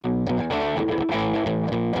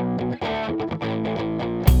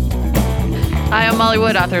Hi, I'm Molly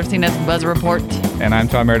Wood, author of CNet's Buzz Report. And I'm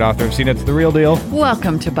Tom Merritt, author of CNet's The Real Deal.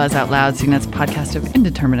 Welcome to Buzz Out Loud, CNet's podcast of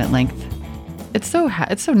indeterminate length. It's so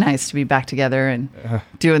nice to be back together and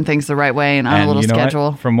doing things the right way and on a little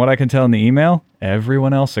schedule. From what I can tell in the email,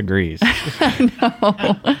 everyone else agrees.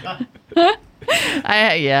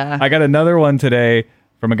 I got another one today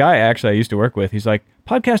from a guy actually I used to work with. He's like,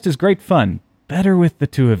 podcast is great fun. Better with the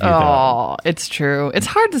two of you, though. Oh, it's true. It's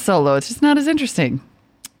hard to solo. It's just not as interesting.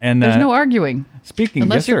 And there's no arguing. Speaking,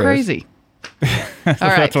 unless you're crazy.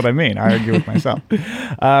 That's what I mean. I argue with myself.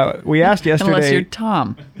 We asked yesterday. Unless you're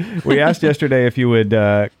Tom. We asked yesterday if you would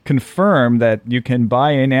confirm that you can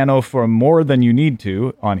buy a Nano for more than you need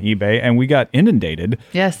to on eBay, and we got inundated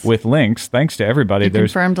with links. Thanks to everybody.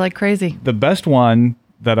 Confirmed like crazy. The best one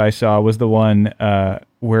that I saw was the one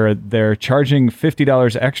where they're charging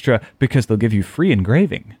 $50 extra because they'll give you free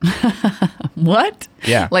engraving. What?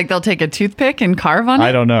 Yeah. Like they'll take a toothpick and carve on it?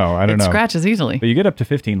 I don't know. It scratches easily. But you get up to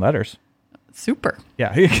 15 letters. Super.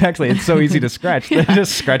 Yeah, exactly. It's so easy to scratch. They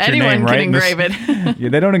just scratch your name right. Anyone can engrave it. Yeah,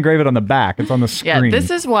 they don't engrave it on the back. It's on the screen. Yeah,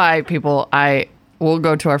 this is why we'll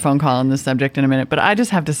go to our phone call on this subject in a minute, but I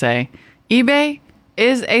just have to say, eBay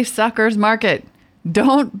is a sucker's market.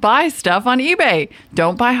 Don't buy stuff on eBay.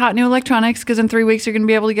 Don't buy hot new electronics because in 3 weeks you're going to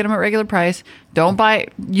be able to get them at regular price. Don't buy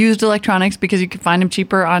used electronics because you can find them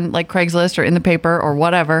cheaper on like Craigslist or in the paper or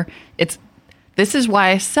whatever. This is why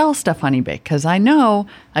I sell stuff on eBay, because I know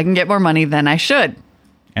I can get more money than I should.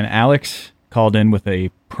 And Alex called in with a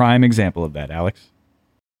prime example of that. Alex?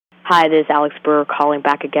 Hi, this is Alex Brewer calling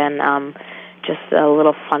back again. Just a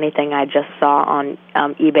little funny thing I just saw on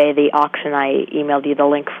eBay, the auction I emailed you the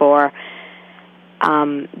link for,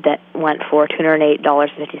 that went for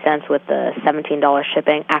 $208.50 with the $17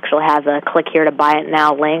 shipping, actually has a click here to buy it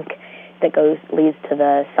now link that leads to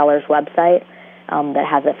the seller's website. That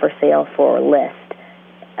has it for sale for list.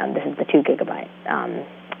 This is the 2 gigabyte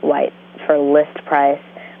white for list price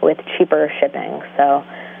with cheaper shipping. So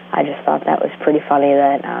I just thought that was pretty funny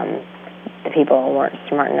that the people weren't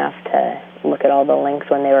smart enough to look at all the links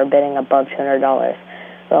when they were bidding above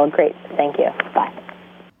 $200. Well, great. Thank you. Bye.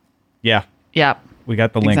 Yeah. Yeah. We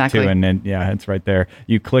got the link too, and then it's right there.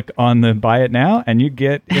 You click on the buy it now, and you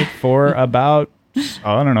get it for about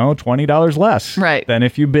 $20 less than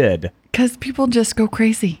if you bid. Because people just go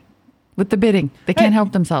crazy with the bidding. They can't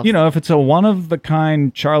help themselves. If it's a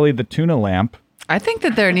one-of-the-kind Charlie the Tuna lamp. I think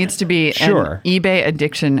that there needs to be an eBay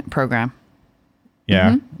addiction program.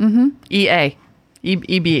 Yeah. EA.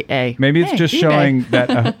 EBA. Maybe it's just showing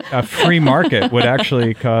that a free market would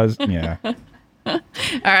actually cause, All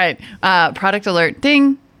right. Product alert.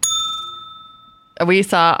 Ding. We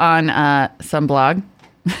saw on some blog,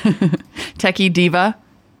 Techie Diva,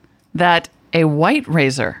 that a white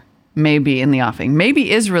razor may be in the offing.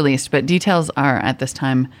 Maybe is released, but details are at this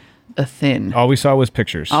time thin. All we saw was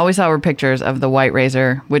pictures. All we saw were pictures of the white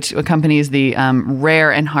razor, which accompanies the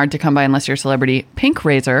rare and hard to come by unless you're a celebrity pink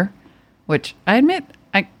razor, which I admit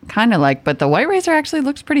I kind of like, but the white razor actually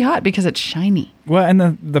looks pretty hot because it's shiny. Well,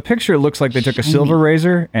 and the picture looks like they took a silver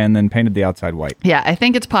razor and then painted the outside white. Yeah, I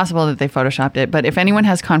think it's possible that they photoshopped it, but if anyone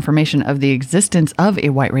has confirmation of the existence of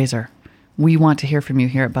a white razor, we want to hear from you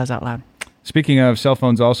here at Buzz Out Loud. Speaking of cell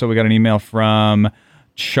phones, also, we got an email from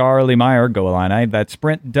Charlie Meyer, Go Illini, that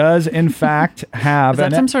Sprint does, in fact, have... Is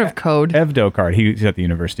that some sort of code? EVDO card. He's at the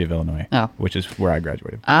University of Illinois, which is where I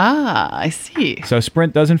graduated. Ah, I see. So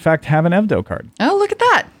Sprint does, in fact, have an EVDO card. Oh, look at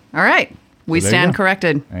that. All right. We stand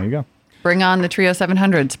corrected. There you go. Bring on the Trio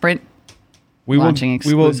 700. Sprint launching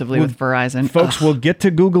exclusively with Verizon. Folks, we'll get to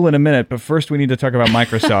Google in a minute, but first we need to talk about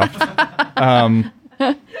Microsoft.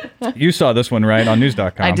 You saw this one, right, on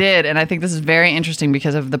news.com. I did, and I think this is very interesting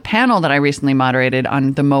because of the panel that I recently moderated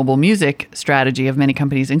on the mobile music strategy of many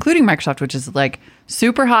companies, including Microsoft, which is like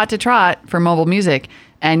super hot to trot for mobile music.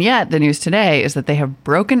 And yet the news today is that they have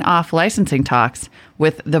broken off licensing talks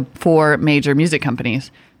with the 4 major music companies,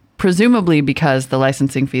 presumably because the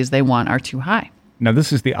licensing fees they want are too high. Now,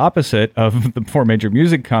 this is the opposite of the 4 major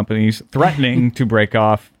music companies threatening to break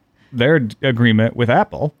off their agreement with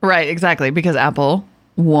Apple. Right, exactly, because Apple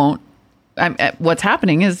won't. What's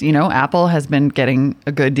happening is, Apple has been getting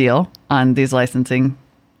a good deal on these licensing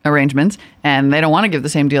arrangements, and they don't want to give the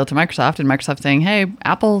same deal to Microsoft, and Microsoft's saying, hey,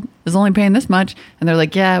 Apple is only paying this much, and they're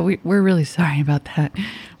like, yeah, we're really sorry about that.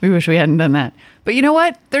 We wish we hadn't done that. But you know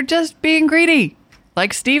what? They're just being greedy,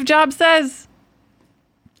 like Steve Jobs says.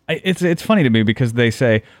 It's funny to me because they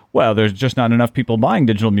say, well, there's just not enough people buying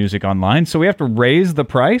digital music online, so we have to raise the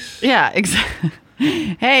price? Yeah, exactly.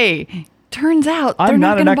 Hey, turns out they're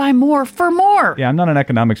not going to buy more for more. Yeah, I'm not an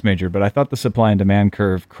economics major, but I thought the supply and demand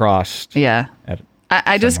curve crossed. Yeah.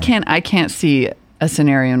 I just can't see a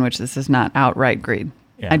scenario in which this is not outright greed.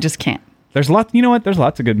 Yeah. I just can't. There's lots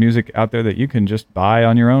of good music out there that you can just buy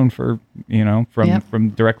on your own for, from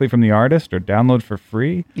directly from the artist or download for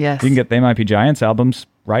free. Yes. You can get They Might Be Giants albums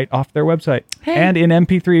right off their website and in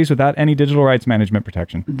MP3s without any digital rights management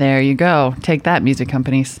protection. There you go. Take that, music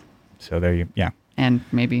companies. So And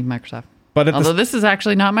maybe Microsoft. But although this is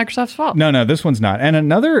actually not Microsoft's fault. No, this one's not. And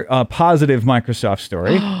another positive Microsoft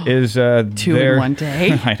story is two in one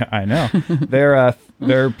day. I know.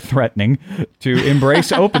 They're threatening to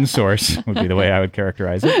embrace open source, would be the way I would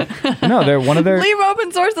characterize it. No, leave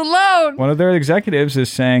open source alone. One of their executives is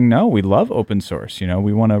saying, no, we love open source.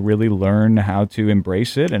 We want to really learn how to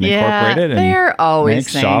embrace it and incorporate it and always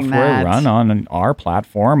make software run on our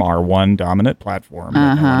platform, our one dominant platform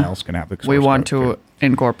that no one else can have the source we want to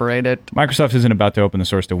incorporate it. Microsoft isn't about to open the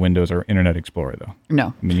source to Windows or Internet Explorer, though.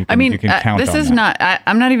 No. You can count this on is that. not,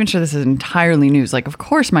 I'm not even sure this is entirely news. Like, of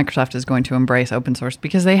course Microsoft is going to embrace open source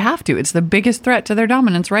because they have to. It's the biggest threat to their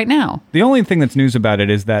dominance right now. The only thing that's news about it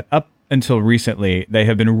is that up until recently, they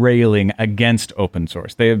have been railing against open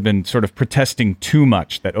source. They have been sort of protesting too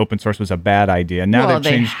much that open source was a bad idea. Now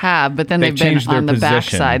they have, but then they've been on the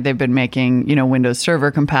backside. They've been making, Windows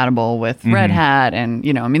Server compatible with Red Hat, and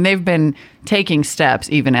they've been taking steps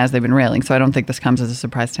even as they've been railing. So I don't think this comes as a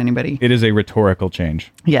surprise to anybody. It is a rhetorical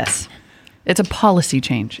change. Yes, it's a policy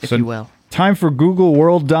change, if you will. Time for Google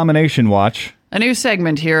World Domination Watch. A new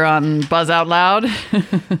segment here on Buzz Out Loud.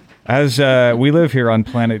 As we live here on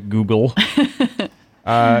planet Google,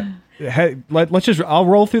 I'll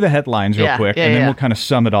roll through the headlines real quick, and then we'll kind of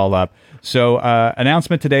sum it all up. So,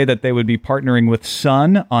 announcement today that they would be partnering with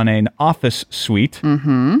Sun on an Office suite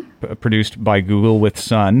produced by Google with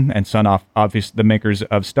Sun, and Sun Office, the makers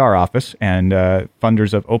of Star Office and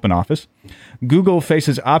funders of Open Office. Google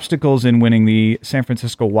faces obstacles in winning the San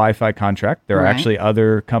Francisco Wi-Fi contract. There are actually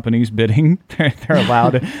other companies bidding. They're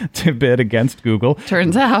allowed to bid against Google.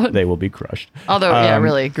 Turns out. They will be crushed. Although,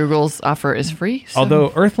 really, Google's offer is free. So. Although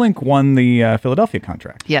Earthlink won the Philadelphia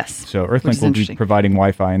contract. Yes. So Earthlink will be providing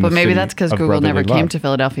Wi-Fi in the city. But maybe that's because Google never came to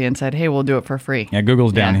Philadelphia and said, hey, we'll do it for free. Yeah,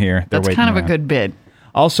 Google's down here. That's kind of a good bid.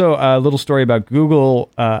 Also, a little story about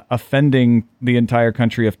Google offending the entire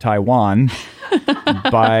country of Taiwan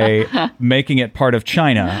by making it part of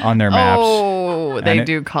China on their maps. Oh, they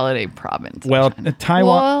do call it a province. Well,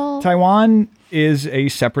 Taiwan is a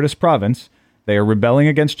separatist province. They are rebelling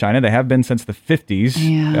against China. They have been since the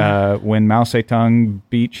 50s when Mao Zedong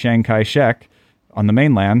beat Chiang Kai-shek on the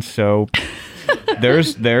mainland. So...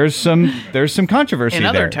 There's some controversy in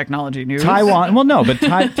other there. Technology news. Taiwan,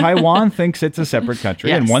 Taiwan thinks it's a separate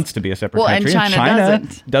country and wants to be a separate country, and China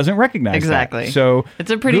doesn't recognize exactly. That. So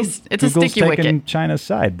it's a sticky Google's wicket. Taken China's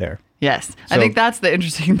side there. Yes, so I think that's the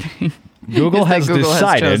interesting thing. Google has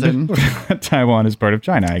decided that Taiwan is part of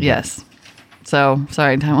China. I guess. Yes. So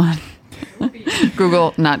sorry, Taiwan.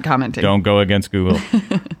 Google not commenting. Don't go against Google.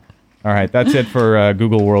 All right, that's it for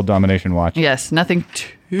Google World Domination Watch. Yes, nothing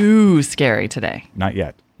too scary today. Not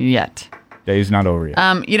yet. Day's not over yet.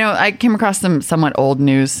 I came across some somewhat old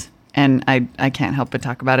news, and I can't help but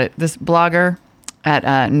talk about it. This blogger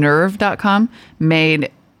at nerve.com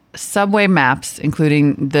made subway maps,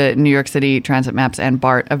 including the New York City transit maps and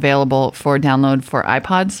BART, available for download for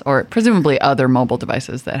iPods or presumably other mobile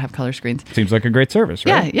devices that have color screens. Seems like a great service,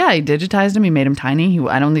 right? Yeah, he digitized them. He made them tiny.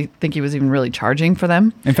 I don't think he was even really charging for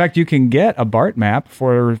them. In fact, you can get a BART map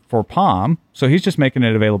for Palm, so he's just making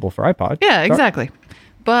it available for iPod. Yeah, exactly.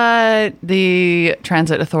 But the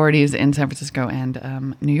transit authorities in San Francisco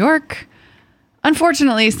and New York,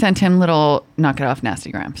 unfortunately, sent him little knock-it-off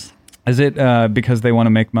nastygrams. Is it because they want to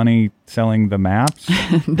make money selling the maps?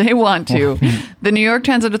 They want to. The New York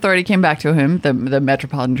Transit Authority came back to him, the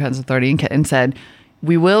Metropolitan Transit Authority, and said,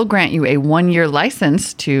 we will grant you a 1-year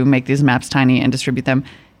license to make these maps tiny and distribute them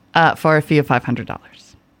for a fee of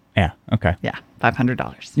 $500. Yeah, okay. Yeah,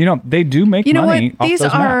 $500. They do make money off These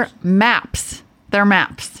those are maps. They're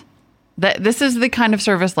maps. This is the kind of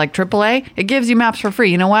service like AAA. It gives you maps for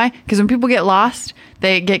free. You know why? Because when people get lost,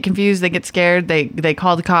 they get confused, they get scared, they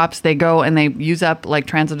call the cops, they go and they use up like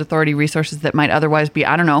transit authority resources that might otherwise be,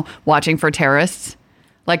 I don't know, watching for terrorists.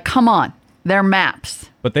 Like, come on. They're maps.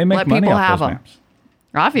 But they make money off those maps.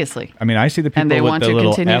 Obviously. I mean, I see the people with the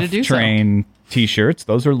little F-Train T-shirts.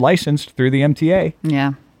 Those are licensed through the MTA.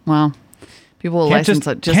 Yeah. Well... People will license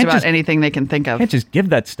just about anything they can think of. Can't just give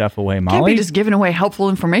that stuff away, Molly. Can't be just giving away helpful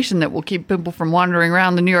information that will keep people from wandering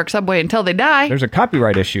around the New York subway until they die. There's a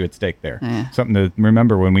copyright issue at stake there. Something to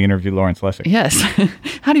remember when we interview Lawrence Lessig. Yes.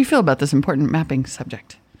 How do you feel about this important mapping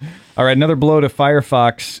subject? All right, another blow to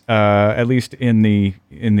Firefox, at least in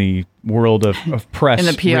the world of press in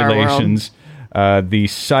the PR relations. The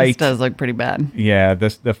site... This does look pretty bad. Yeah, the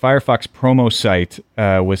Firefox promo site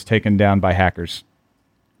was taken down by hackers.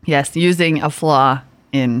 Yes, using a flaw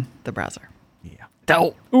in the browser. Yeah.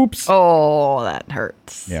 Oh. Oops. Oh, that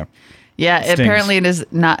hurts. Yeah. Yeah, apparently it is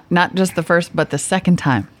not just the first, but the second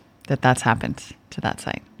time that's happened to that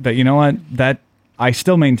site. But you know what? I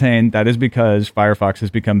still maintain that is because Firefox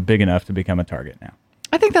has become big enough to become a target now.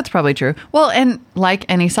 I think that's probably true. Well, and like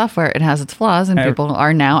any software, it has its flaws, and people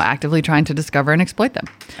are now actively trying to discover and exploit them.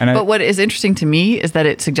 But what is interesting to me is that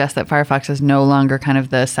it suggests that Firefox is no longer kind of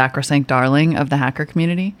the sacrosanct darling of the hacker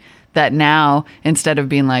community. That now, instead of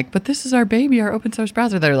being like, but this is our baby, our open source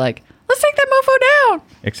browser, they're like, let's take that mofo down.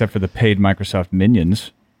 Except for the paid Microsoft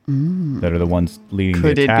minions that are the ones leading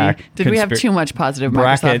the attack. Could it be? Did we have too much positive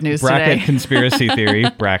Microsoft news today? Bracket conspiracy theory,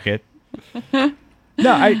 bracket.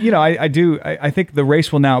 No, I think the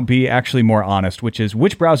race will now be actually more honest, which is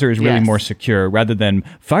which browser is really more secure, rather than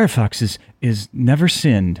Firefox is never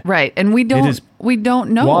sinned. Right, and we don't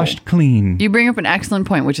know. Washed clean. You bring up an excellent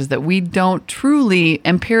point, which is that we don't truly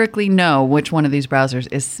empirically know which one of these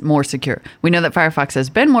browsers is more secure. We know that Firefox has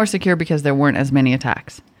been more secure because there weren't as many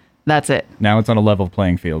attacks. That's it. Now it's on a level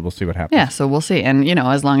playing field. We'll see what happens. Yeah, so we'll see. And,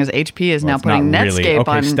 as long as HP is now putting Netscape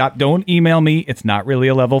on... Okay, stop. Don't email me. It's not really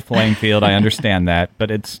a level playing field. I understand that,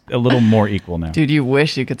 but it's a little more equal now. Dude, you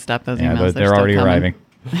wish you could stop those emails. Yeah, they're already arriving.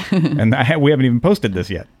 And we haven't even posted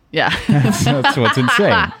this yet. Yeah. That's what's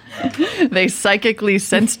insane. They psychically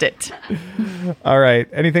sensed it. All right.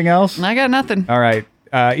 Anything else? I got nothing. All right.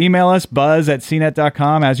 Email us,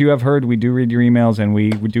 buzz@cnet.com. As you have heard, we do read your emails, and we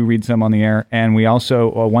do read some on the air. And we also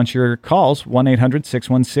want your calls,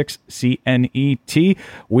 1-800-616-CNET.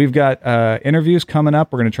 We've got interviews coming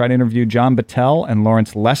up. We're going to try to interview John Battelle and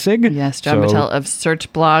Lawrence Lessig. Yes, John Battelle of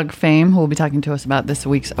Search Blog fame, who will be talking to us about this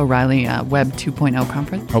week's O'Reilly Web 2.0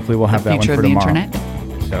 conference. Hopefully we'll have that one for tomorrow. Future of the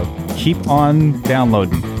Internet. So keep on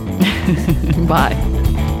downloading. Bye.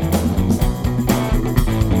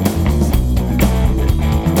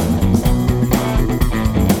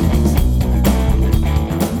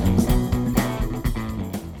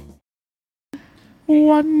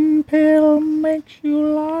 One pill makes you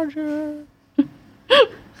larger.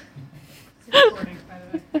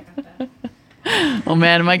 Oh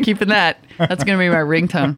man, am I keeping that? That's going to be my ringtone.